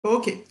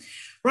Okay,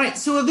 right.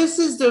 So this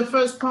is the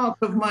first part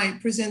of my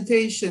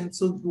presentation,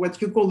 so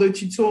what you call the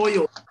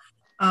tutorial.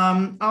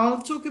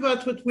 I'll talk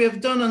about what we have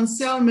done on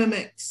cell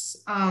mimics,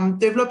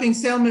 developing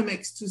cell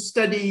mimics to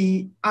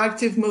study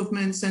active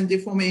movements and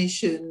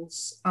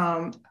deformations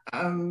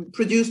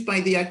produced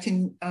by the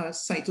actin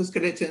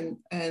cytoskeleton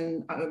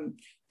and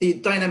the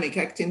dynamic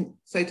actin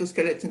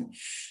cytoskeleton.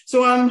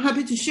 So I'm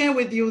happy to share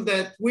with you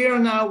that we are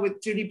now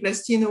with Julie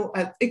Plastino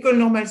at École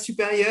Normale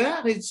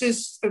Supérieure. It's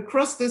just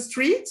across the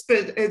street,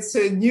 but it's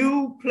a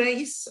new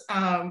place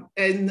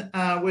and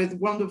with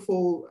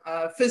wonderful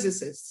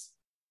physicists.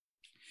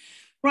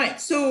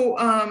 Right, so,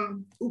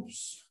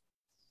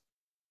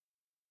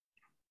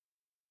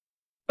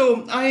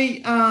 So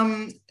I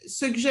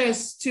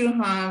suggest to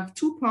have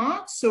two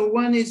parts. So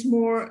one is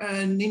more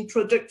an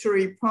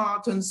introductory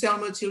part on cell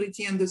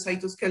motility and the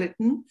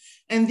cytoskeleton.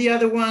 And the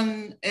other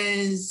one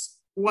is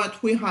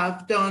what we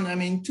have done. I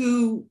mean,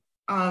 two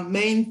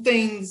main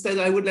things that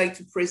I would like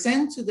to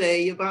present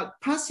today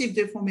about passive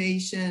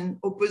deformation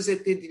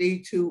oppositely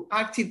to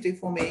active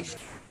deformation.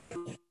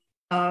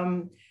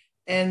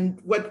 And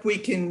what we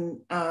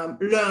can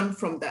learn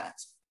from that.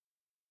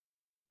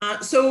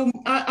 So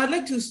I'd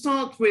like to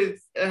start with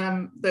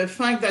the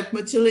fact that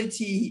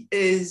motility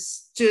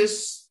is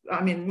just,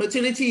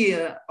 motility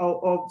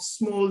of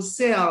small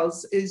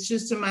cells is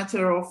just a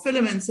matter of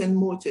filaments and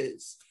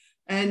motors.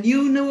 And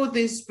you know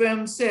these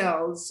sperm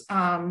cells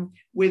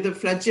with a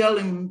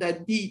flagellum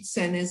that beats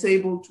and is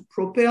able to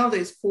propel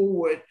this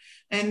forward.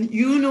 And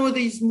you know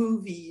these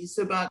movies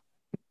about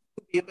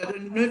a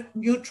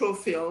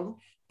neutrophil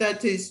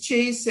that is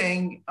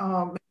chasing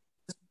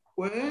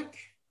work.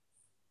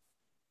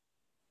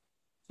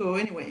 So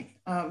anyway,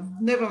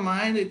 never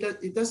mind, it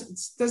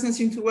doesn't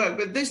seem to work,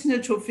 but this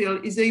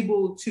neutrophil is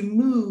able to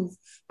move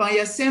by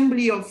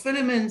assembly of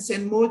filaments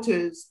and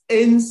motors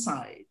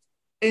inside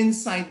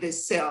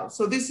this cell.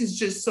 So this is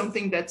just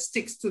something that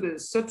sticks to the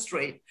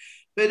substrate.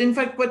 But in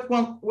fact,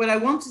 what I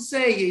want to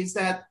say is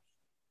that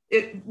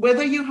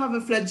whether you have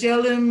a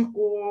flagellum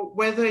or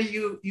whether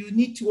you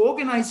need to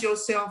organize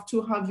yourself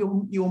to have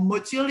your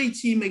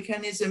motility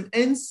mechanism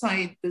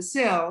inside the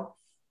cell,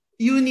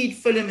 you need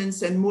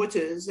filaments and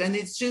motors, and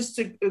it's just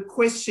a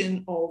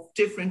question of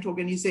different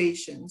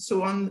organization.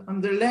 So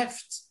on the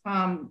left,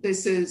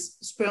 this is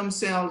sperm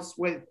cells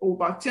or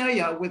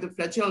bacteria with a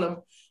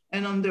flagellum,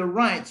 and on the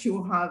right,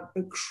 you have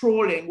a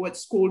crawling,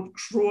 what's called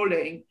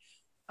crawling,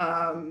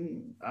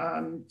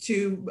 oppositely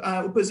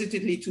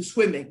to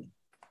swimming.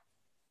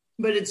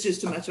 But it's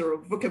just a matter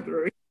of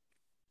vocabulary.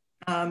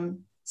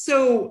 In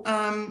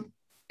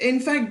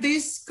fact,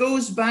 this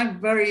goes back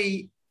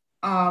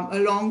a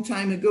long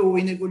time ago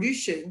in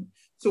evolution.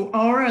 So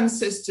our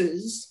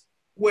ancestors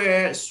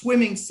were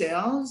swimming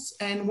cells,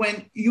 and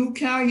when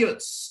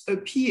eukaryotes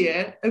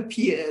appeared,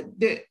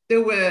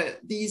 there were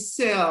these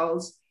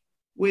cells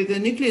with a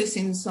nucleus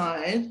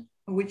inside,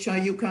 which are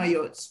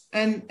eukaryotes,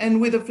 and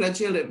with a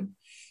flagellum.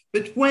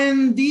 But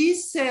when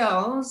these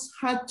cells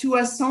had to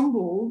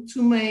assemble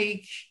to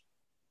make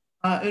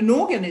an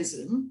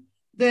organism,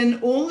 then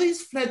all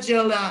these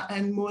flagella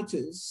and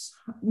motors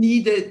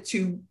needed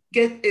to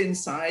get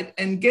inside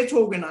and get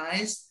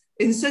organized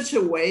in such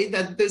a way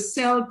that the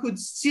cell could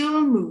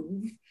still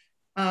move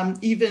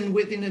even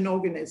within an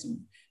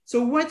organism.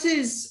 So what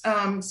is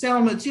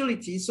cell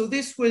motility? So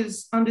this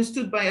was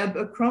understood by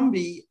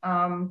Abercrombie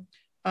a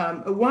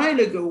while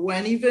ago,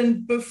 when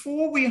even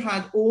before we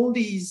had all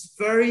these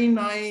very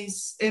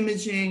nice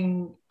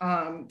imaging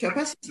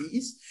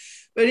capacities.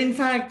 But in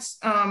fact,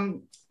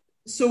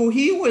 so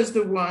he was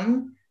the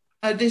one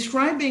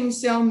describing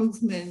cell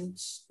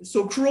movement,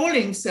 so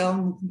crawling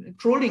cells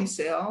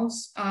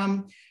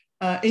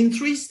in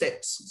 3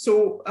 steps.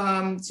 So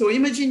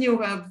imagine you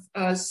have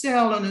a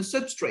cell on a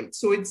substrate.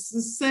 So it's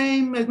the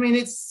same,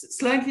 it's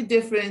slightly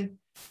different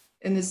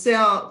in a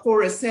cell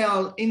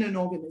in an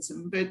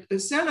organism, but a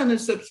cell on a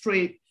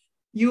substrate,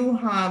 you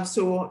have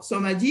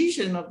some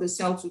adhesion of the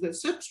cell to the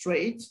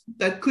substrate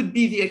that could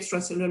be the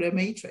extracellular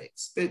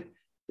matrix, but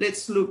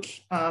let's look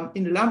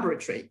in the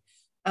laboratory.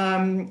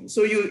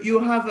 So you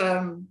have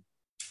a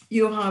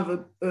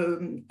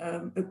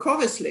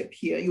cover slip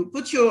here. You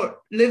put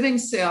your living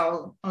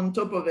cell on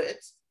top of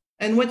it,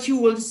 and what you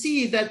will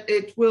see that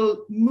it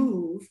will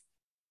move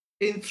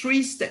in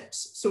 3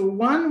 steps. So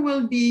one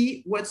will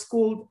be what's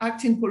called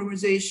actin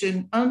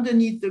polymerization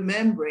underneath the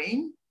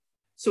membrane.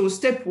 So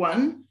step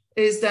 1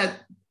 is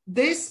that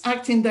this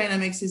actin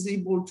dynamics is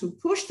able to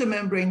push the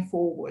membrane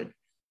forward.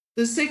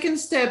 The second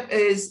step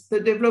is the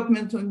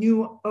development of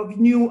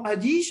new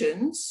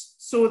adhesions,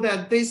 so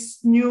that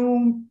this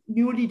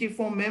newly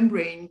deformed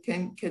membrane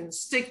can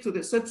stick to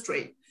the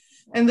substrate.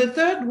 And the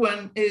third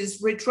one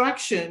is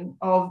retraction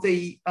of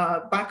the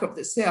back of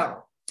the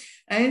cell.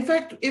 And in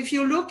fact, if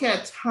you look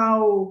at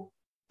how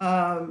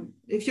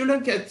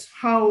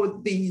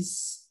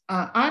these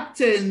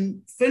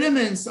actin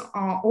filaments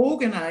are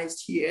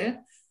organized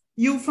here,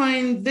 you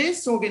find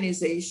this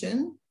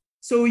organization,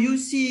 So you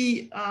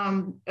see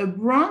a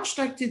branched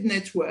actin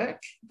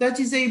network that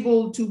is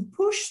able to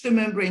push the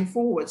membrane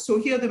forward. So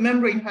here the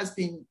membrane has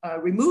been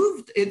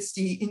removed. It's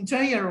the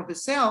interior of the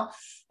cell.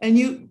 And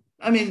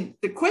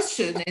the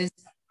question is,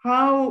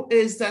 how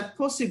is that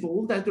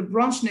possible that the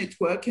branched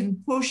network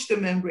can push the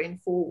membrane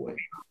forward?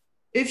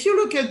 If you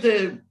look at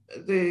the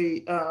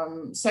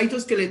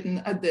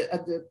cytoskeleton at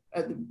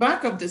the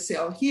back of the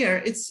cell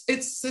here, it's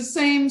the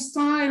same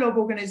style of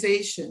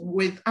organization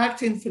with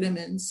actin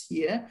filaments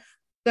here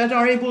that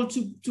are able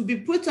to be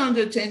put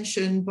under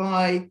tension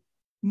by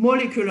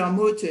molecular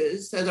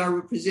motors that are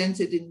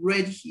represented in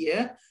red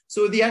here.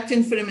 So the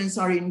actin filaments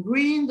are in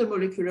green, the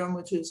molecular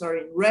motors are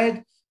in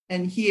red,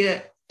 and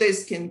here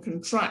this can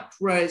contract,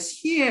 whereas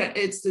here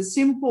it's the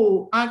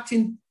simple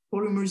actin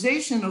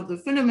polymerization of the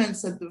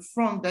filaments at the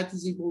front that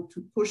is able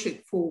to push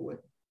it forward.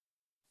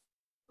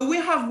 We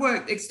have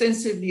worked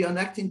extensively on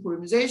actin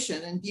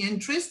polymerization, and the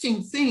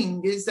interesting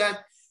thing is that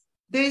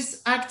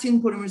this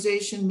actin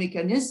polymerization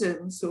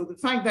mechanism, so the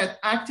fact that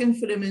actin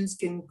filaments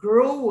can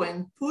grow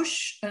and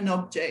push an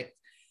object,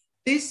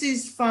 this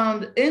is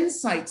found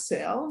inside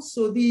cells.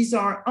 So these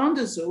are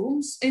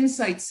endosomes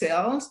inside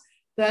cells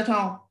that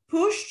are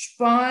pushed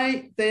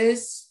by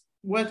this,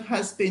 what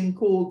has been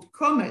called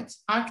comet,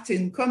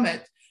 actin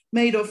comet,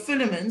 made of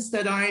filaments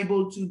that are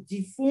able to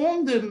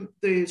deform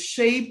the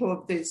shape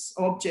of this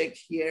object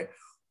here,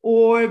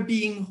 or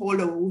being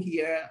hollow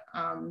here.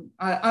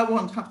 I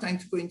won't have time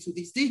to go into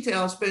these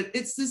details, but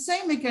it's the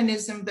same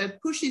mechanism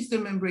that pushes the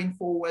membrane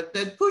forward,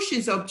 that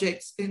pushes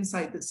objects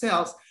inside the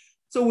cells.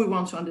 So we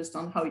want to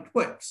understand how it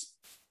works.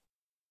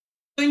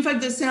 So in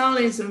fact, the cell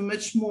is a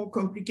much more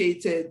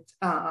complicated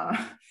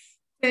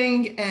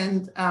thing.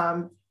 And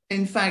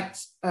in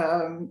fact,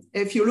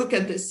 if you look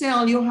at the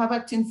cell, you have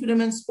actin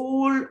filaments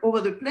all over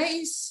the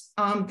place.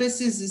 This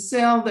is a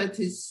cell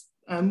that is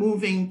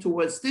moving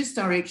towards this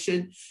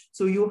direction.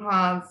 So you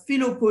have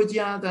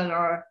filopodia that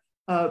are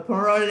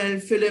parallel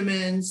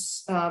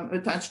filaments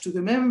attached to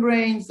the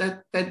membranes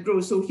that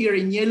grow. So here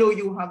in yellow,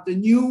 you have the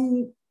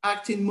new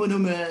actin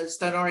monomers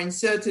that are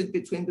inserted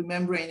between the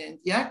membrane and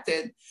the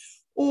actin,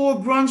 or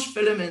branch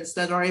filaments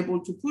that are able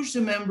to push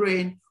the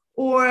membrane,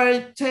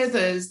 or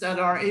tethers that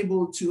are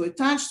able to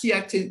attach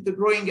the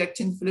growing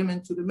actin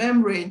filament to the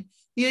membrane.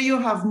 Here you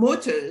have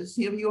motors.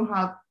 Here you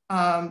have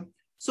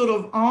sort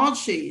of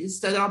arches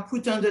that are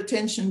put under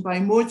tension by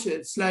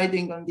motors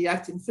sliding on the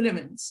actin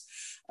filaments.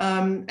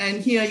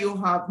 And here you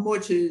have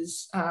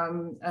motors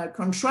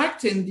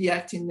contracting the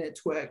actin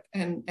network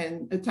and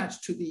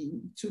attached to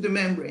the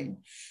membrane.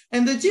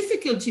 And the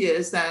difficulty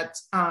is that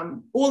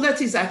all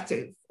that is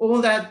active,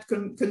 all that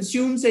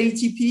consumes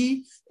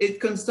ATP, it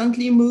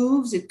constantly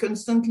moves, it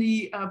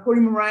constantly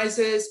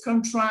polymerizes,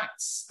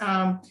 contracts,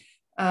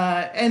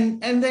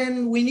 and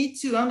then we need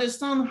to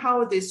understand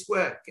how this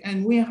works.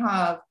 And we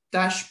have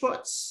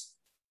dashpots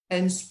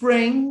and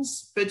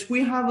springs, but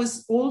we have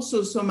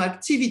also some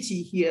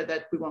activity here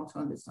that we want to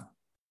understand.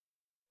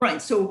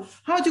 Right, so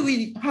how do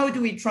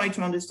we try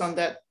to understand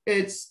that?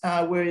 It's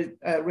with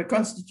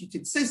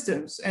reconstituted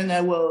systems, and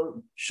I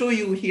will show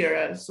you here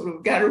a sort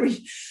of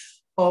gallery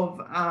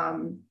of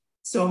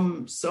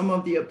some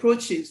of the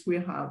approaches we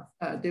have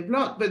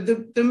developed. But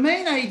the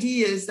main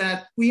idea is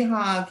that we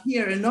have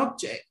here an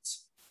object,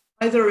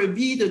 either a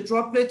bead, a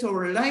droplet,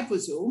 or a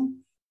liposome,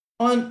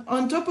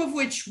 on top of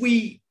which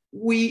we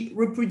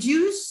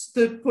reproduce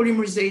the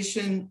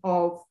polymerization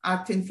of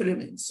actin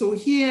filaments. So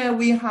here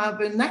we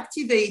have an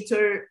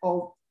activator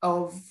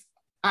of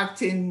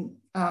actin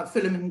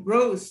filament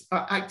growth,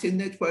 actin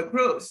network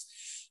growth,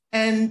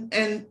 and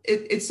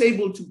it's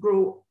able to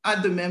grow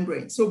at the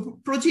membrane. So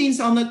proteins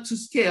are not to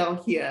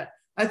scale here.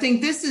 I think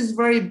this is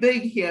very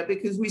big here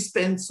because we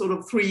spent sort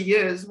of 3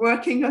 years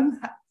working on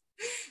that,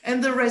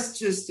 and the rest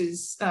just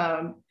is,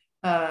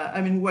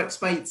 works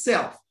by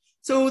itself.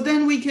 So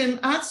then we can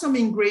add some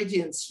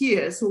ingredients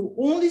here. So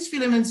all these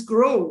filaments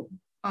grow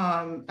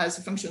as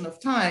a function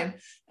of time.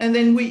 And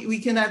then we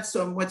can add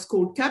some what's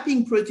called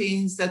capping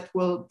proteins that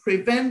will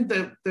prevent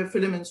the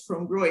filaments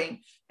from growing.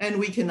 And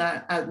we can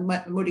add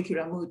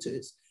molecular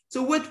motors.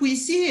 So what we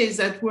see is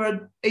that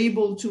we're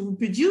able to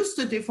reduce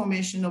the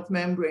deformation of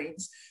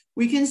membranes.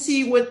 We can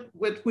see what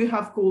we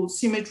have called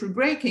symmetry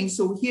breaking.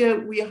 So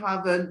here we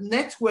have a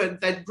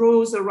network that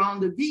grows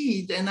around a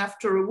bead, and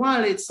after a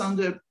while it's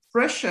under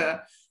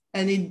pressure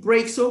and it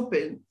breaks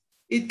open.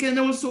 It can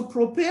also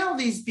propel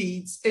these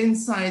beads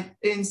inside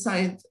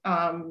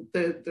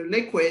the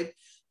liquid,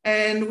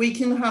 and we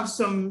can have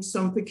some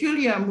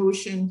peculiar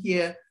motion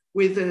here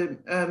with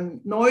an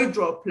oil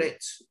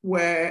droplet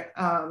where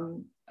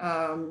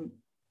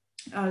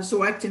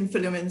so actin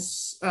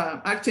filaments,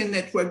 actin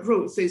network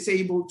growth is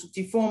able to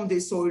deform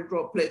this oil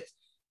droplet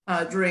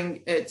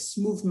during its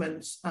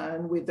movement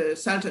and with the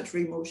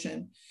saltatory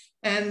motion.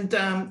 And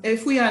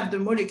if we add the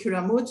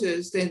molecular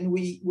motors, then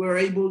we were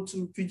able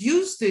to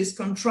produce this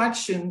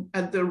contraction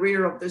at the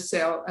rear of the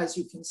cell, as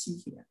you can see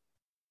here.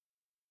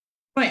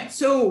 Right,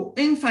 so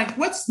in fact,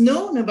 what's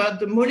known about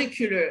the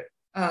molecular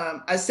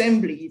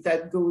assembly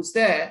that goes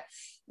there?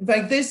 In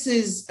fact, this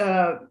is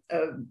a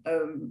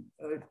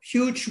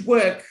huge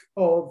work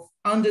of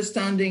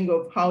understanding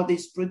of how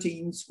these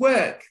proteins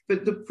work.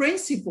 But the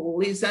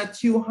principle is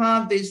that you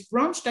have this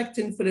branched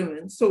actin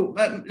filament. So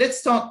let's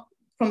start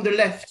from the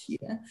left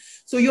here.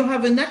 So you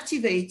have an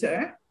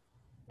activator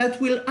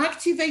that will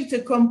activate a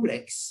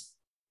complex.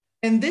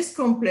 And this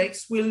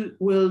complex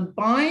will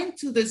bind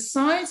to the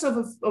sides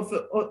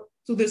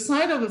to the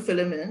side of a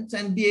filament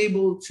and be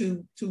able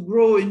to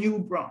grow a new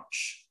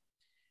branch.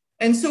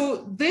 And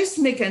so this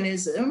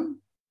mechanism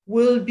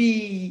will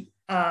be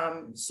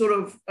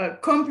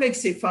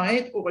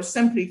complexified or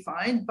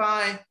simplified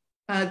by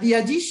the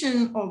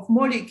addition of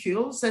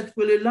molecules that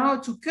will allow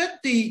to cut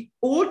the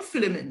old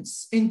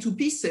filaments into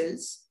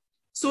pieces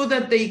so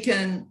that they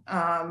can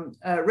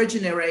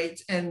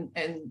regenerate and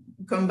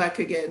come back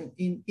again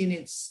in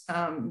its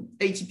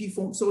ATP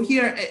form. So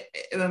here,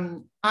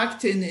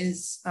 actin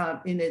is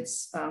in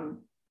its,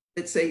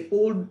 let's say,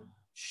 old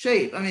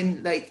shape,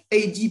 like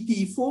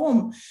ADP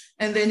form,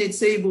 and then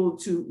it's able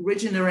to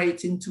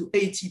regenerate into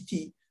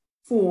ATP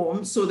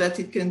form so that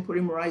it can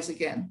polymerize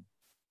again.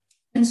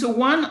 And so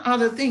one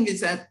other thing is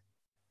that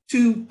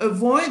to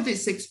avoid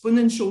this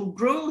exponential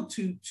growth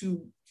to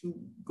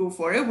go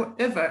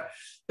forever,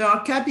 there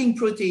are capping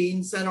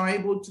proteins that are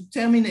able to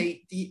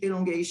terminate the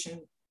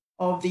elongation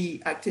of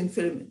the actin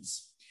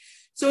filaments.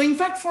 So in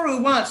fact, for a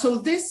while, so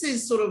this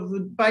is sort of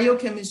the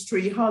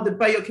biochemistry, how the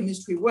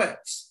biochemistry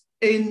works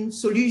in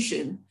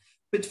solution.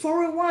 But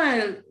for a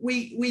while,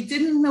 we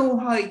didn't know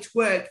how it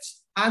worked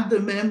at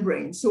the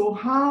membrane. So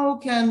how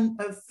can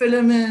a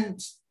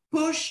filament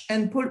push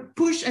and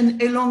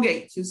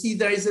elongate? You see,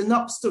 there is an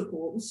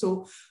obstacle.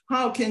 So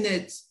how can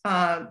it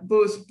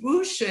both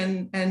push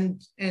and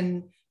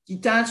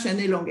detach and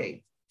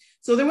elongate?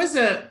 So there was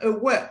a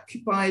work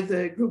by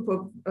the group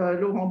of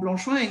Laurent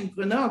Blanchon in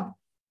Grenoble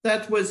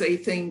that was, I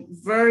think,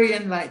 very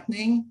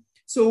enlightening.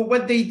 So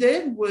what they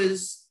did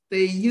was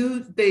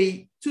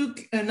they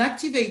took an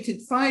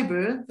activated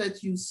fiber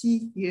that you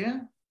see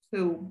here.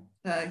 So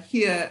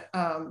here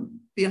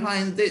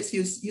behind this,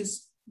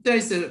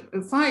 there's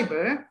a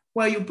fiber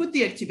where you put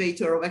the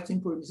activator of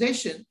actin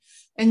polymerization,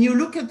 and you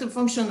look at the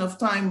function of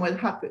time, what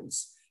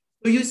happens.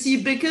 So you see,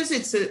 because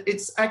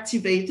it's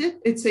activated,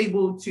 it's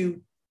able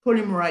to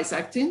polymerize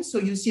actin. So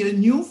you see a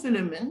new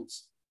filament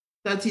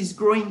that is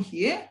growing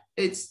here.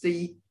 It's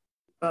the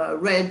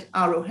red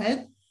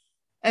arrowhead.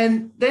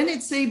 And then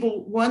it's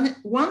able,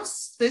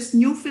 once this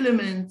new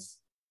filament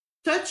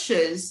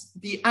touches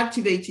the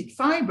activated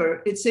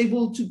fiber, it's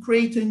able to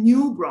create a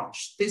new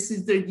branch. This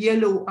is the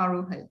yellow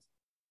arrowhead.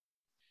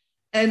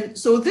 And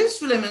so this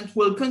filament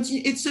will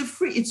continue, it's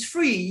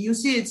free. You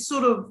see, it's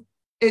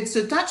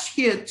attached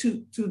here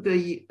to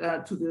the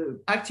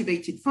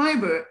activated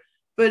fiber,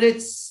 but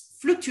it's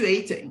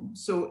fluctuating.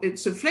 So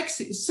it's a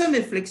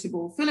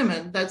semi-flexible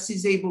filament that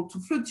is able to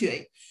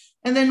fluctuate.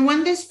 And then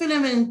when this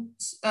filament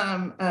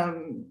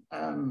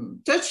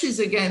touches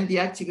again the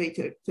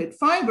activated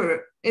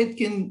fiber, it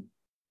can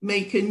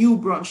make a new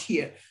branch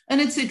here, and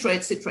et cetera,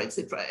 et cetera, et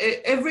cetera.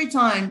 Every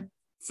time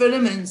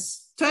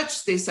filaments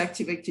touch this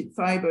activated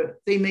fiber,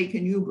 they make a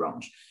new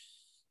branch.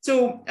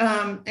 So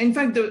in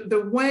fact,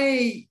 the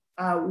way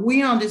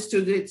we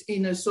understood it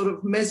in a sort of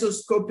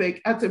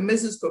at a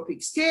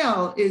mesoscopic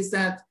scale is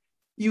that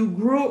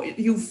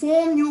you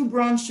form new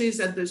branches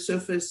at the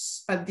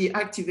surface, at the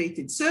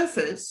activated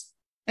surface,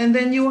 and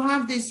then you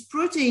have these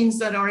proteins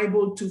that are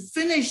able to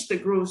finish the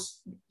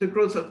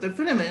growth of the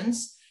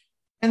filaments,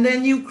 and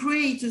then you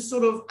create a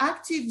sort of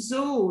active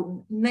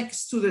zone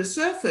next to the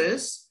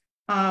surface,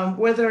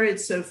 whether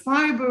it's a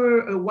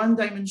fiber, a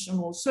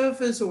one-dimensional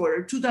surface, or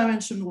a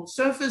two-dimensional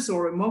surface,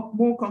 or a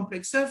more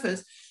complex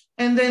surface.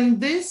 And then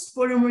this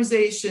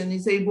polymerization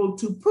is able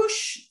to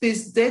push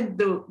this dead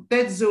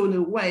zone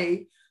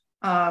away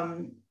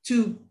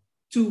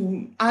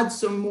to add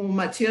some more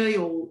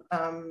material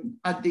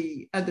at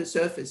the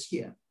surface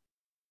here.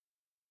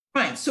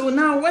 Right, so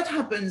now what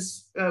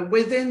happens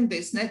within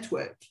this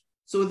network?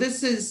 So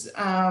this is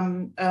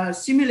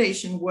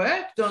simulation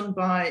work done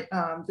by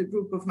the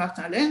group of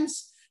Martin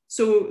Lenz.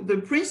 So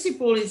the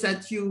principle is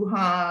that you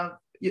have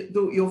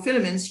your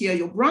filaments here,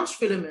 your branch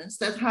filaments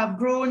that have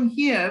grown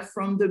here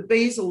from the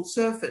basal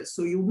surface.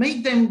 So you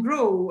make them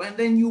grow and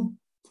then you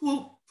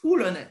pull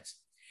on it.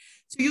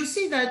 So you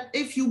see that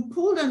if you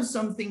pull on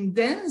something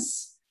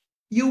dense,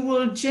 you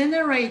will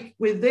generate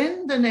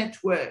within the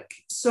network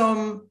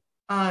some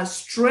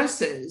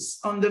stresses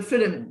on the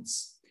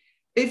filaments.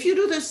 If you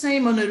do the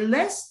same on a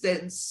less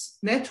dense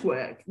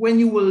network, when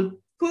you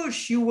will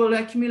push, you will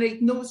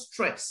accumulate no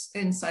stress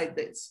inside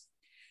this.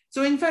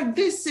 So in fact,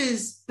 this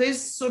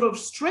sort of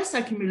stress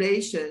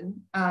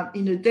accumulation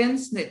in a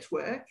dense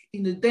network,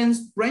 in a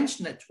dense branch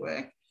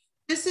network,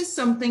 this is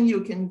something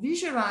you can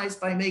visualize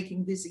by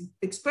making this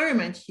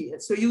experiment here.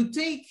 So you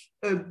take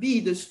a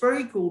bead, a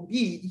spherical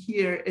bead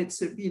here,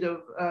 it's a bead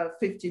of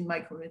 15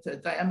 micrometer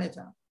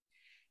diameter.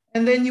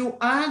 And then you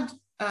add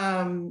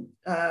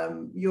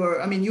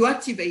you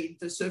activate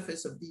the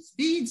surface of these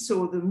beads.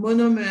 So the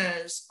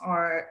monomers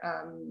are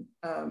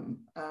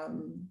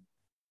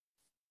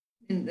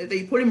and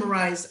they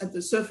polymerize at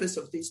the surface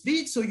of this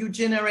bead. So you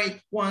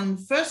generate one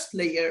first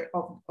layer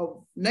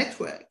of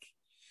network.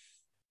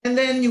 And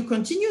then you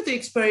continue the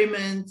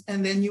experiment,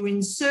 and then you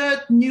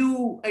insert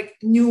new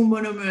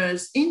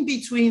monomers in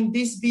between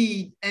this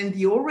bead and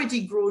the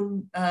already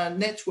grown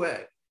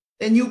network.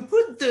 Then you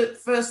put the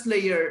first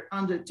layer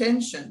under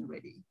tension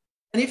ready.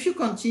 And if you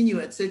continue,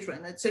 et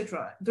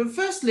cetera, the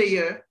first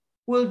layer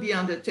will be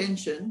under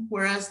tension,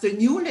 whereas the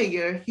new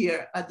layer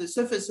here at the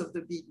surface of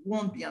the bead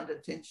won't be under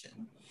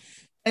tension.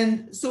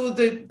 And so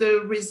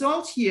the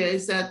result here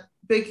is that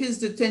because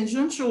the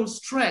tangential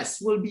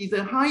stress will be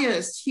the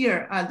highest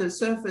here at the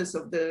surface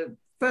of the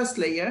first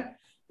layer,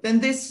 then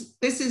this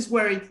is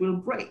where it will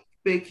break,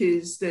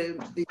 because the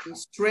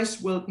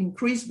stress will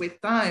increase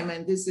with time.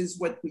 And this is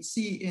what we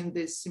see in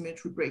this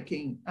symmetry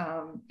breaking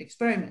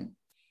experiment.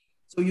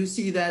 So you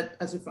see that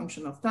as a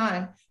function of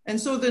time. And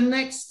so the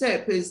next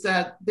step is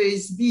that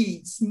these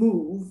beads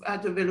move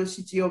at a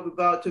velocity of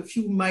about a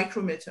few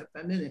micrometers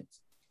per minute.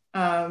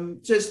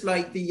 Just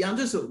like the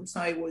endosomes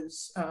I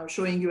was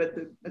showing you at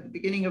the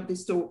beginning of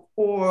this talk,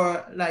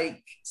 or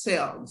like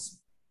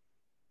cells.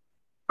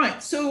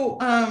 Right, so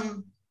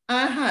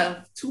I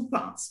have two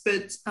parts,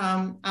 but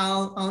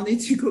I'll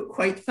need to go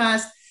quite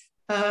fast.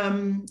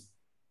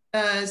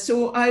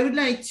 So I would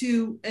like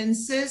to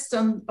insist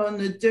on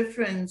the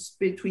difference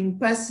between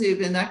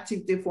passive and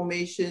active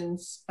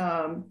deformations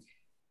of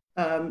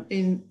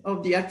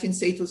the actin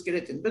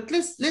cytoskeleton. But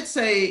let's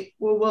say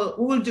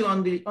we'll do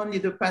only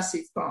the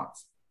passive part.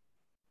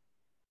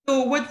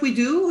 So what we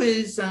do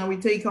is we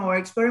take our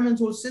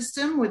experimental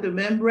system with a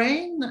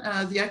membrane,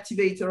 the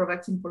activator of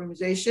actin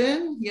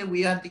polymerization. Here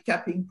we add the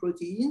capping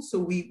protein. So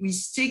we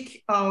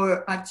stick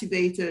our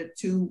activator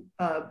to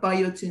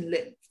biotin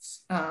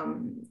links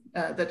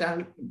that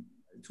are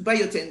to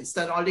biotins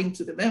that are linked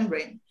to the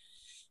membrane.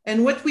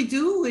 And what we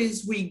do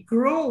is we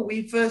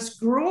first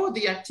grow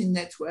the actin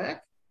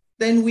network.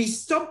 Then we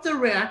stop the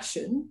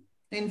reaction.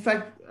 In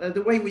fact,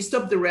 the way we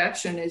stop the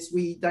reaction is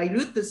we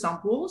dilute the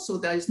sample, so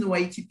there is no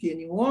ATP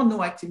anymore,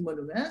 no actin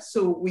monomer.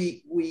 So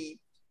we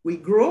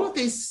grow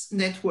this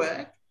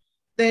network,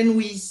 then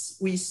we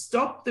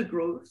stop the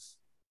growth,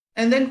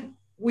 and then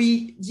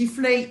we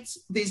deflate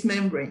this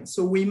membrane.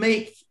 So we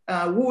make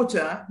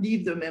water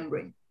leave the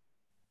membrane.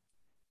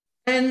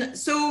 And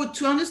so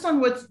to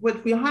understand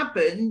what will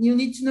happen, you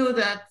need to know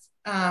that,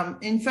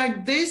 in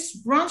fact, this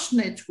branch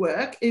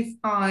network, if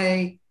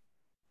I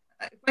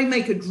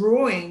make a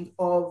drawing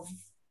of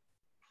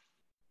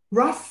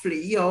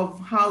roughly of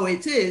how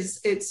it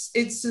is, it's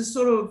a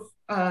sort of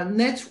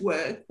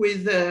network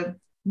with a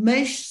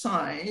mesh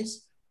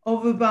size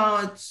of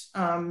about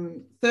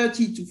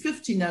 30 to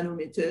 50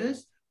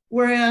 nanometers,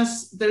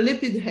 whereas the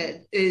lipid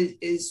head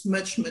is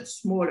much, much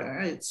smaller.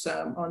 It's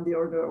on the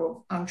order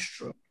of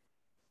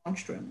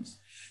angstroms.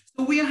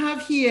 So we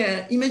have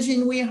here,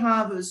 imagine we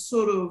have a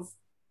sort of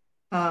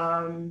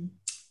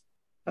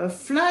a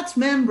flat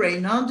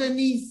membrane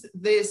underneath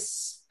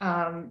this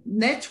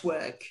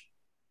network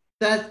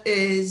that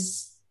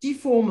is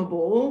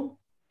deformable,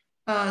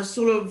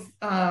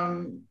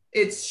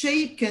 its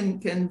shape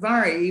can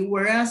vary,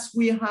 whereas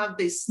we have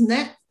this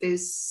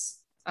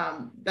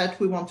that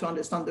we want to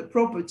understand the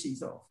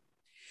properties of.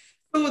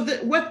 So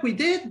what we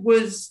did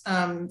was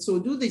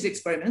do these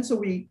experiments. So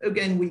we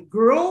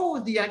grow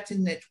the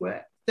actin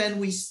network, then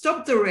we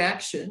stop the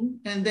reaction,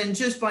 and then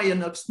just by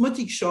an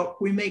osmotic shock,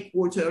 we make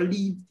water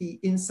leave the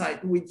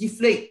inside, we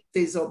deflate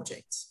these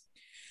objects.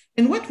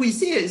 And what we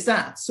see is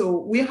that, so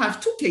we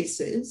have two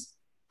cases.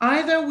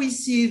 Either we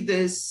see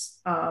this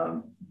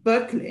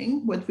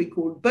buckling, what we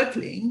call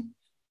buckling,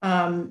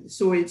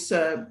 so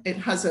it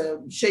has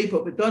a shape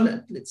of a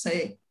donut, let's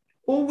say,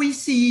 or we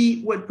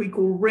see what we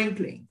call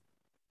wrinkling.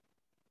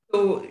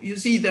 So you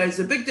see there's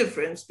a big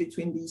difference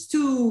between these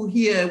two.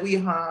 Here we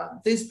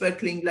have this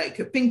buckling like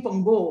a ping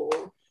pong ball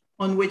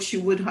on which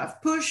you would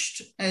have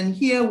pushed. And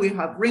here we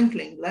have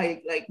wrinkling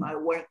like my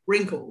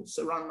wrinkles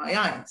around my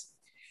eyes.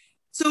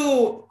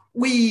 So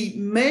we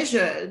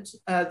measured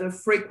the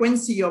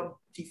frequency of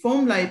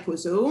deformed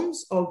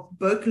liposomes, of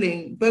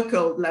buckled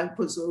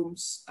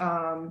liposomes,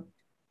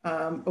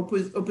 by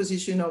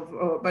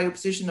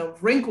opposition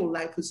of wrinkled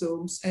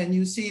liposomes. And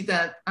you see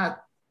that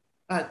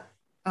at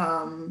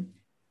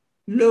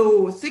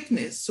low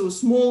thickness, so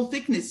small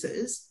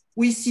thicknesses,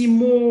 we see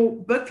more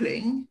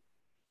buckling,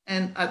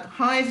 and at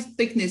high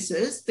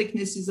thicknesses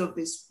of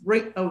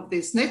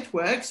this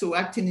network, so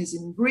actin is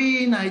in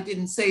green, I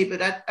didn't say,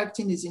 but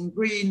actin is in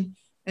green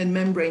and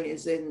membrane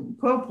is in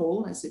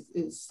purple, as it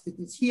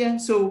is here.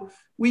 So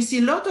we see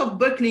a lot of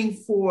buckling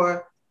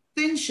for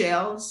thin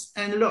shells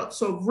and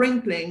lots of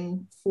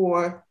wrinkling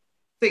for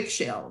thick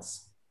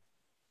shells.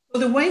 So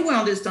the way we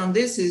understand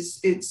this is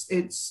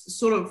it's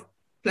sort of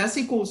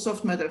classical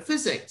soft matter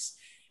physics,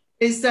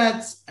 is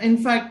that, in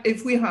fact,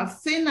 if we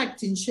have thin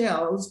actin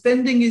shells,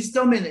 bending is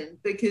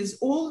dominant because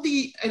all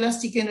the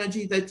elastic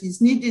energy that is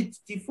needed to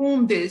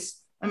deform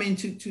this,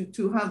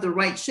 to have the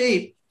right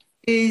shape,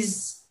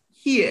 is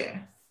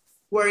here,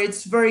 where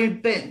it's very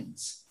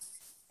bent.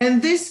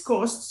 And this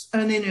costs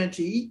an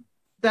energy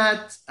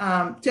that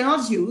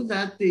tells you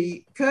that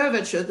the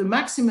curvature, the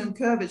maximum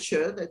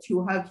curvature that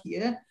you have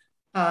here,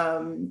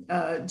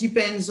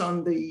 depends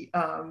on the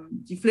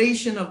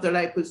deflation of the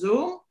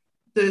liposome,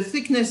 the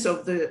thickness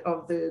of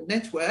the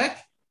network,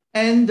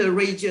 and the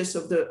radius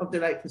of the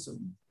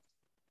liposome.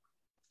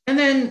 And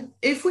then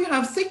if we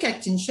have thick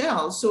actin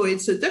shells, so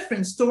it's a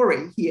different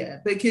story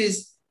here,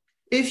 because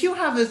if you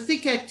have a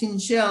thick actin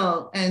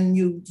shell and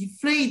you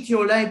deflate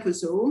your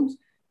liposomes,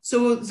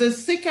 so the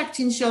thick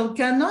actin shell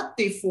cannot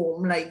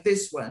deform like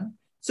this one.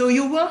 So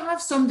you will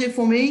have some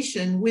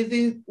deformation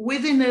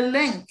within a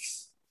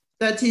length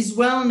that is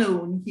well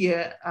known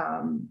here,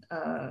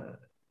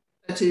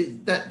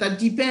 that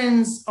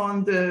depends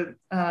on the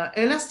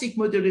elastic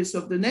modulus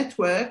of the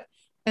network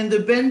and the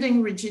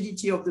bending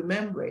rigidity of the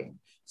membrane.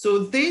 So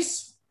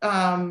this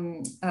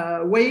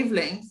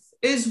wavelength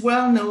is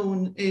well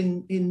known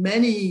in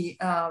many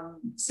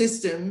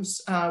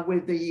systems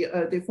with the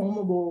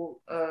deformable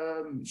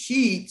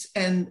sheet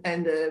and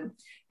a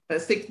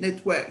thick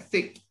network,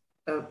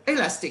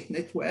 elastic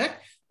network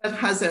that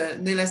has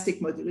an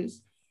elastic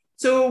modulus.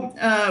 So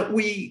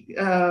we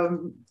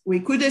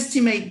could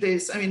estimate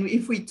this. I mean,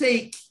 if we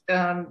take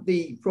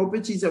the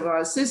properties of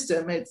our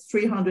system, it's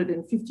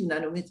 350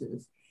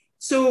 nanometers.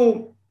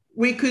 So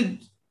we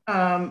could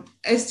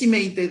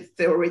estimate it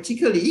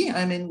theoretically,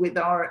 I mean, with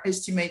our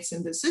estimates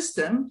in the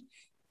system.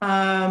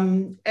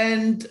 So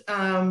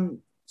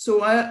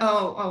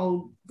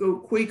I'll go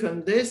quick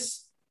on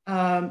this.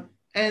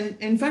 And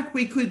in fact,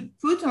 we could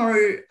put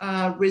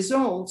our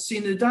results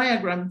in a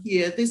diagram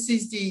here. This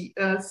is the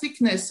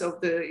thickness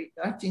of the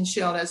actin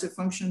shell as a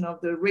function of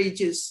the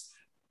radius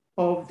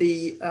of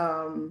the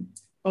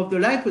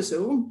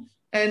liposome.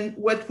 And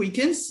what we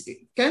can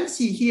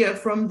see here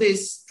from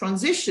this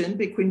transition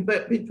between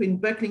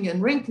buckling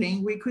and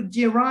wrinkling, we could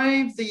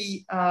derive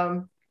the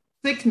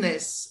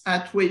thickness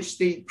at which,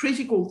 the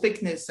critical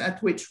thickness at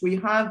which we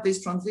have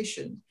this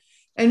transition.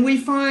 And we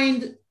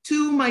find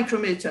 2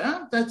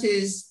 micrometer, that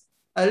is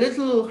a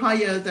little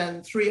higher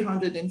than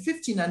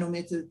 350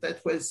 nanometers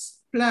that was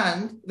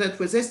planned, that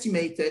was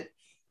estimated.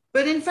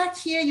 But in fact,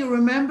 here you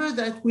remember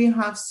that we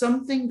have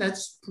something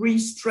that's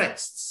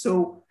pre-stressed.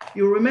 So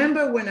you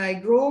remember when I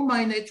draw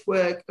my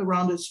network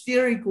around a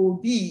spherical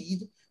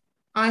bead,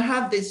 I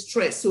have this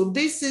stress. So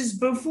this is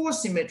before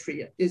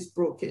symmetry is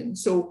broken.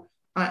 So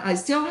I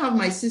still have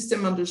my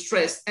system under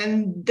stress,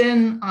 and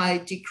then I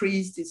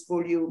decrease this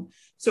volume.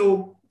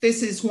 So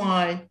this is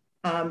why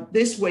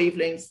this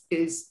wavelength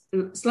is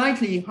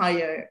slightly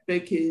higher,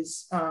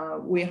 because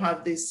we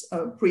have this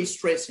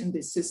pre-stress in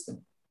this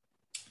system.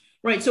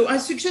 Right, so I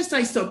suggest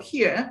I stop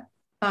here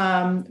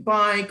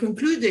by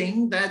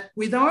concluding that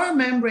with our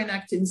membrane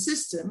actin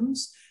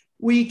systems,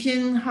 we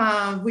can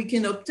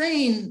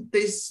obtain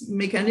this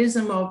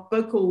mechanism of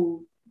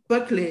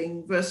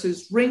buckling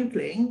versus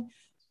wrinkling.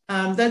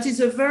 That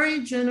is a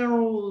very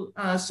general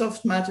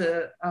soft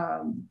matter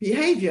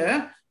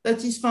behavior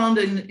that is found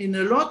in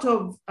a lot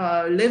of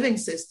living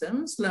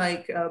systems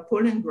like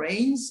pollen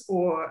grains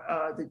or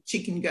the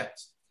chicken gut.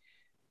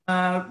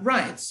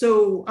 Right,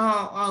 so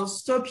I'll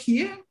stop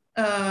here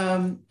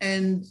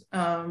and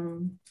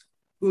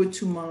go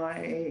to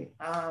my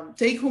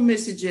take-home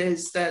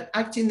messages that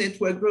actin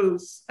network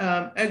growth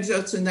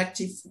exerts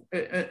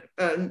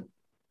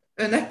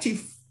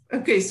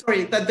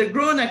that the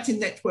grown actin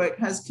network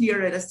has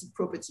clear elastic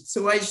properties.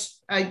 So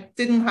I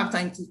didn't have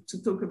time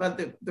to talk about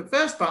the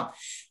first part,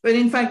 but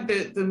in fact,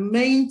 the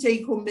main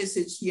take-home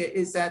message here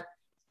is that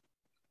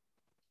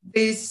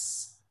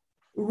this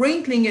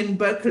wrinkling and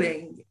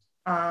buckling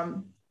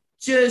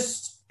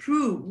just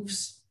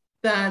proves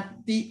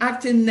that the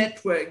actin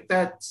network,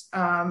 that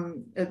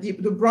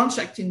the branch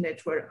actin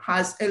network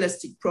has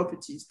elastic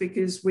properties,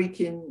 because we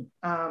can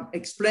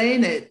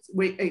explain it,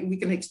 we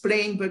can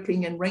explain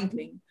buckling and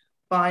wrinkling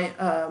by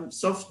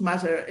soft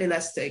matter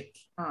elastic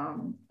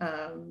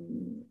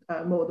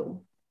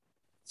model.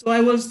 So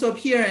I will stop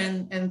here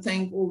and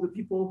thank all the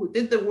people who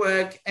did the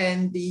work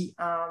and the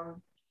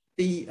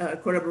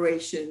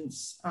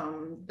collaborations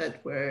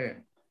that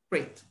were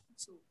great.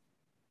 So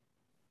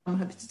I'm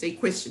happy to take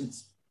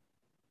questions.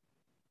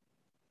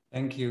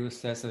 Thank you,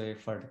 Cecily,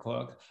 for the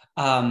work.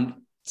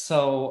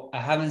 So I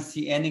haven't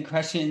seen any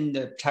question in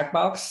the chat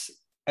box.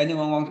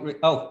 Anyone want to read?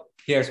 Oh,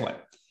 here's one.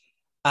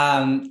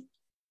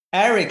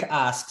 Eric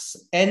asks,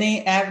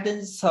 any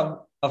evidence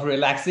of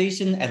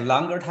relaxation at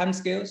longer time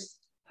scales?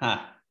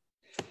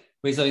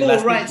 With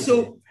right,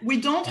 so we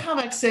don't have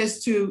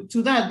access to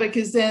that,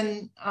 because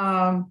then,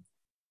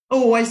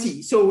 oh, I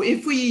see. So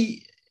if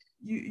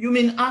you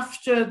mean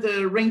after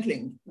the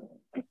wrinkling?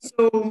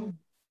 So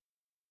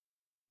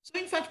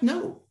in fact,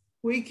 no.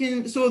 We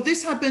can, so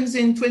this happens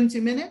in 20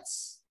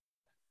 minutes.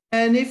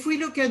 And if we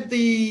look at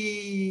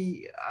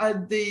the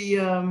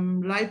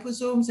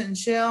liposomes and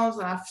shells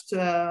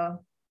after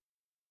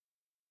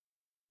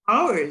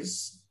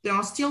hours, they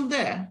are still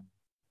there.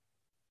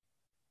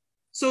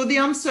 So the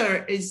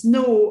answer is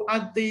no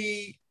at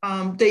the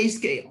day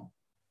scale.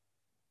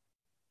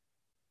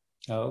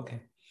 Oh,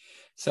 okay.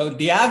 So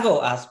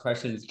Diego asked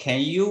questions,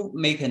 can you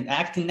make an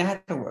actin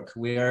network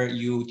where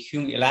you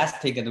tune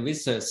elastic and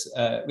viscous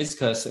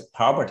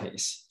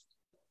properties?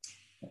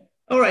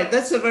 All right,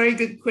 that's a very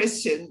good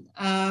question.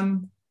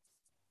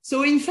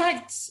 So in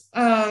fact,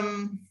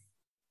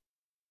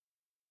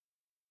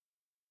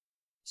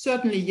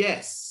 certainly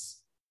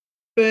yes.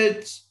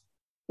 But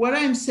what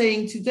I'm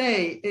saying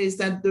today is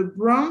that the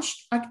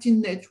branched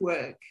actin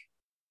network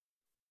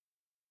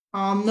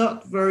are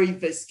not very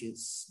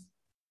viscous.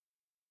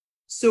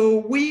 So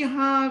we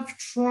have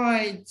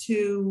tried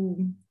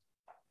to,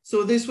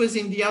 so this was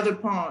in the other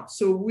part.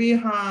 So we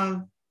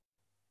have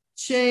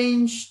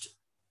changed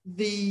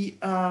the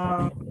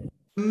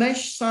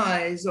mesh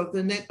size of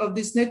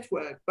this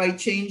network by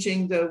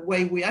changing the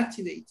way we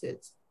activate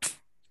it.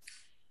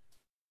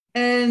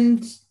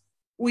 And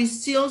we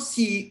still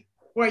see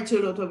quite a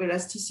lot of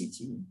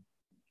elasticity.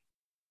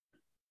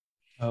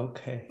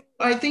 Okay.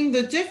 I think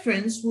the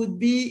difference would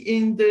be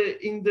in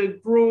the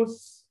growth.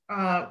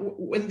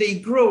 When they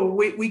grow,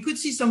 we could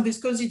see some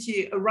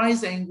viscosity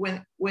arising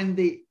when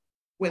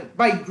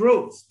by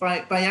growth,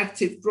 by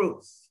active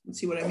growth. You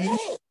see what I mean?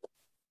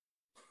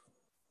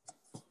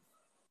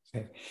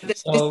 Okay.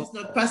 This is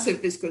not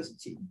passive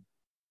viscosity.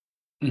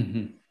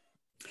 Mm-hmm.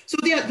 So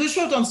the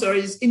short answer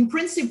is, in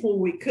principle,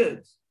 we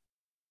could,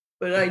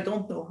 but I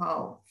don't know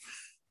how.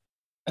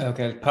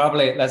 Okay,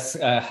 probably let's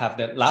have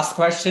the last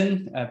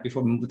question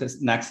before we move to the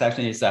next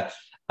section. Is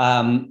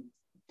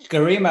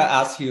Garima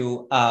asks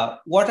you,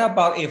 what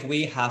about if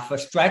we have a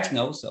stretching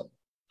also?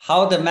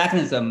 How the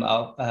mechanism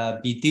of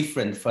be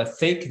different for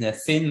thick and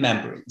thin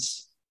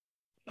membranes?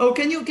 Oh,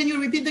 can you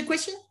repeat the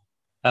question?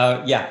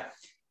 Yeah.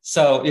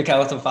 So you can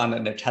also find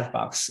in the chat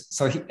box.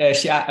 So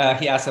he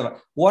asked,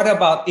 what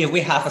about if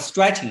we have a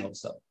stretching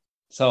also?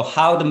 So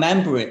how the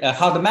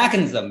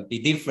mechanism be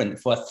different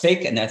for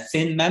thick and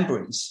thin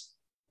membranes?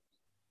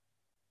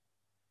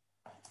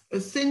 A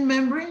thin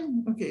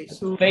membrane? Okay,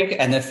 so thick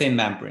and thin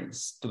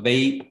membranes. Do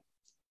they?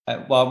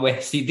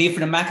 We see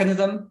different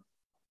mechanism.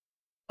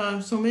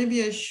 So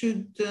maybe I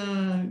should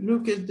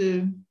look at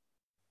the.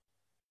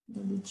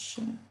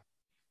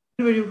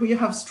 We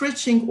have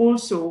stretching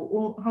also,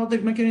 or how the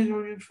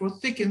mechanism is for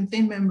thick and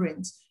thin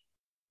membranes.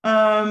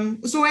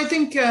 So I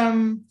think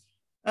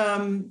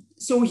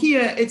so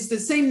here it's the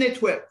same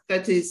network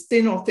that is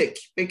thin or thick,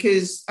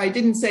 because I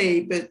didn't say,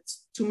 but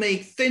to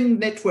make thin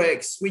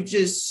networks, we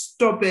just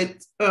stop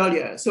it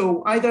earlier.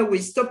 So either we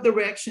stop the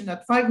reaction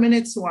at 5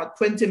 minutes or at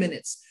 20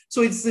 minutes.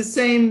 So it's the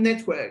same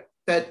network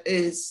that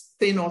is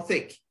thin or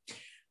thick.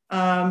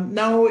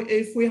 Now,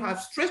 if we have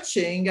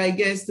stretching, I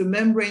guess the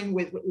membrane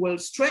will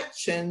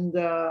stretch. And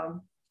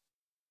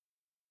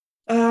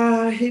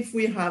if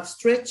we have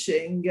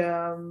stretching,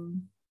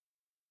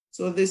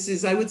 so this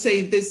is, I would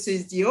say this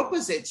is the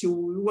opposite. You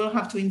will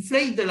have to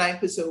inflate the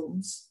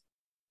liposomes.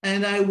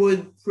 And I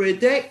would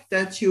predict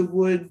that you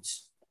would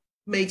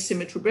make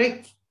symmetry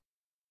break.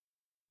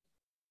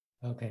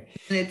 Okay.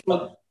 And it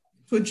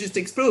would just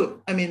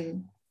explode. I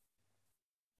mean,